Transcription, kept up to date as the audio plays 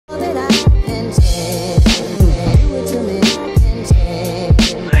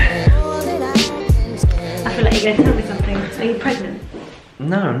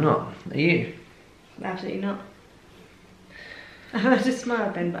I'm not. Are you? Absolutely not. I just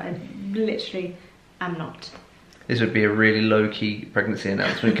smiled then, but I literally am not. This would be a really low-key pregnancy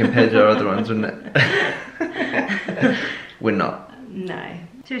announcement compared to our other ones, wouldn't it? We're not. No.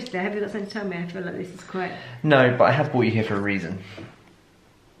 Seriously, have you got something to tell me? I feel like this is quite... No, but I have brought you here for a reason.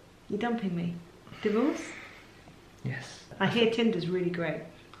 You're dumping me. Divorce? Yes. I hear Tinder's really great.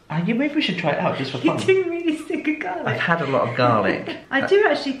 Maybe we should try it out just for You fun. do really stick a garlic. I've had a lot of garlic. I do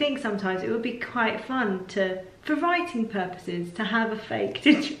actually think sometimes it would be quite fun to, for writing purposes, to have a fake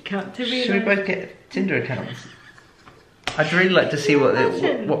Tinder account to realise... Should we both get Tinder accounts? I'd really like to see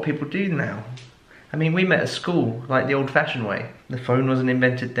what people do now. I mean, we met at school, like the old-fashioned way. The phone wasn't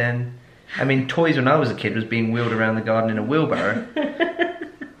invented then. I mean, toys when I was a kid was being wheeled around the garden in a wheelbarrow.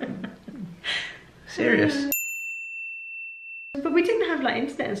 Serious. But we didn't have like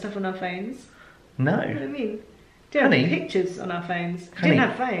internet and stuff on our phones. No. You know what I mean? Didn't have pictures on our phones. Honey, Didn't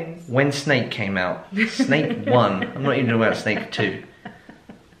have phones. When Snake came out, Snake 1, I'm not even talking about Snake 2.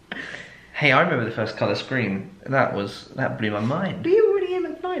 Hey, I remember the first colour screen. That blew my mind. Were you already in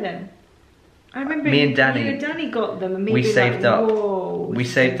McFly then? I remember me and Danny. You and Danny got them and me we being saved like, up. whoa. We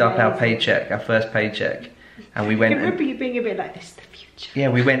saved up our paycheck, our first paycheck, and we went. I remember you being a bit like, this is the future. Yeah,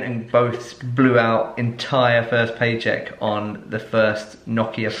 we went and both blew our entire first paycheck on the first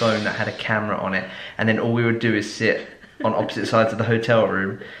Nokia phone that had a camera on it, and then all we would do is sit on opposite sides of the hotel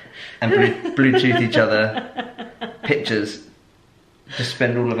room and Bluetooth each other pictures. Just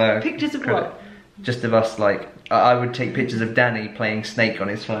spend all of our pictures of credit. what? Just of us, like, I would take pictures of Danny playing Snake on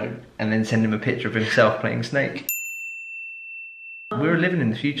his phone and then send him a picture of himself playing Snake. We were living in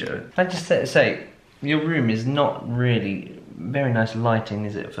the future. Can I just say, your room is not really very nice lighting,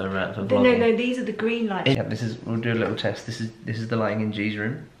 is it, for vlogging? No, these are the green lights. Yeah, we'll do a little test. This is the lighting in G's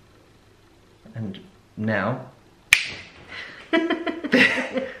room. And now,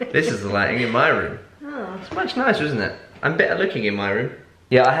 this is the lighting in my room. Oh. It's much nicer, isn't it? I'm better looking in my room.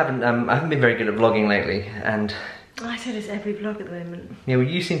 Yeah, I haven't been very good at vlogging lately, and I say this every vlog at the moment. yeah, well,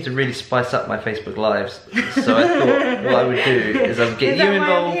 you seem to really spice up my Facebook lives, so I thought what I would do is I'd get you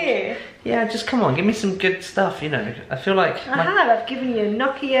involved. Here? Yeah, just come on, give me some good stuff. You know, I feel like I've given you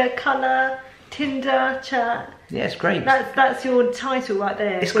Nokia, colour, Tinder, chat. Yeah, it's great. That's your title right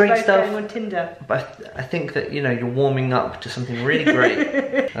there. It's We're great both stuff. going on Tinder. But I think that you're warming up to something really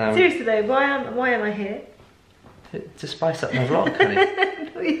great. Seriously though, why am I here? To spice up my vlog, honey.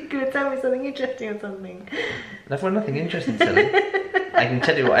 You're going to tell me something interesting or something. I've got nothing interesting to tell you. I can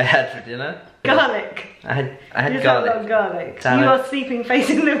tell you what I had for dinner. Garlic. I had You garlic. had garlic. Salad. You are sleeping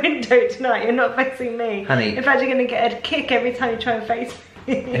facing the window tonight. You're not facing me. Honey. In fact, you're going to get a kick every time you try and face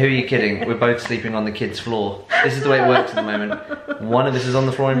me. Who are you kidding? We're both sleeping on the kids' floor. This is the way it works at the moment. One of us is on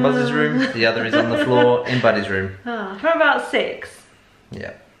the floor in Buzz's room. The other is on the floor in Buddy's room. From about 6.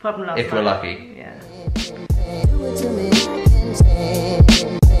 Yeah. Apart from last if we're night. lucky. Yeah.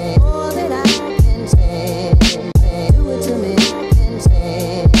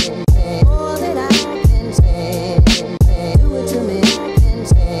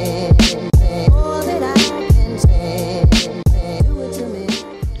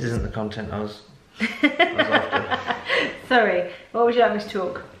 This isn't the content I was after. Sorry, what would you like me to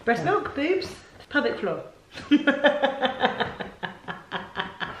talk? Breast milk, boobs, pelvic floor.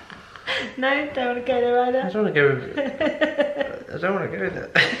 No, don't want to go there either. I don't want to go. I don't want to go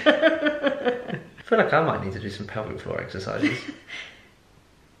there. I feel like I might need to do some pelvic floor exercises.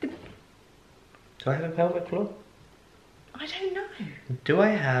 Do I have a pelvic floor? I don't know. Do I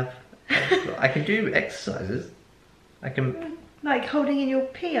have? I can do exercises. I can. Like holding in your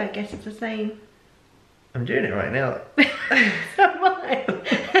pee, I guess it's the same. I'm doing it right now. So am I.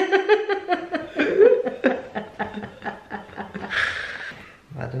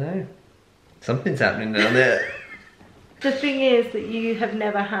 I don't know. Something's happening down there. The thing is that you have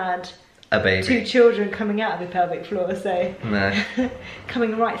never had A baby. 2 children coming out of the pelvic floor, so No.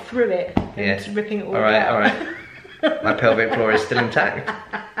 coming right through it and Yes. ripping it all All right. out. All right. My pelvic floor is still intact.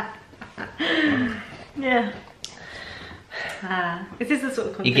 Yeah. Is this the sort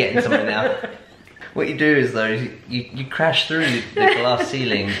of content? You're getting somewhere now. What you do is though, you crash through the glass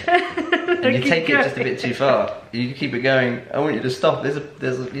ceiling and you take it just a bit too far. You keep it going. I want you to stop. There's a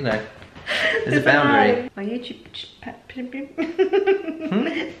there's a boundary. My YouTube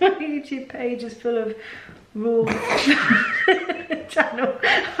my YouTube page is full of raw channel.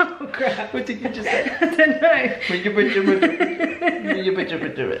 Oh crap! What did you just say? I don't know.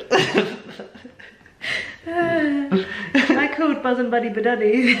 I called Buzz and Buddy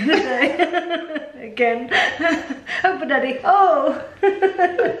Baduddy the other day. Again. Oh, Baduddy. Oh!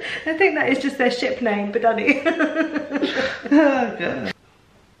 I think that is just their ship name, Baduddy. Oh, God.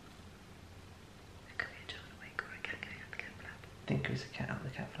 It's a cat out of the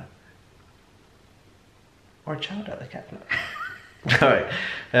cat flap. Or a child out of the cat flap. Alright,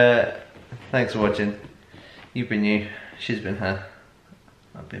 thanks for watching. You've been you, she's been her,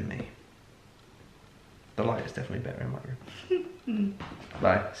 I've been me. The light is definitely better in my room.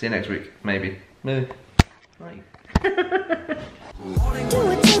 Bye, see you next week, maybe. Maybe. Right.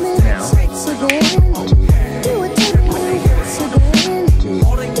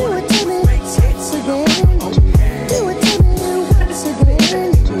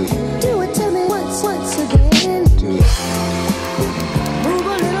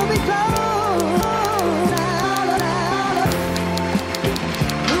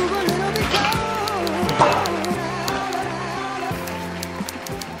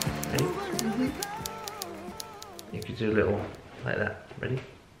 You could do a little like that. Ready?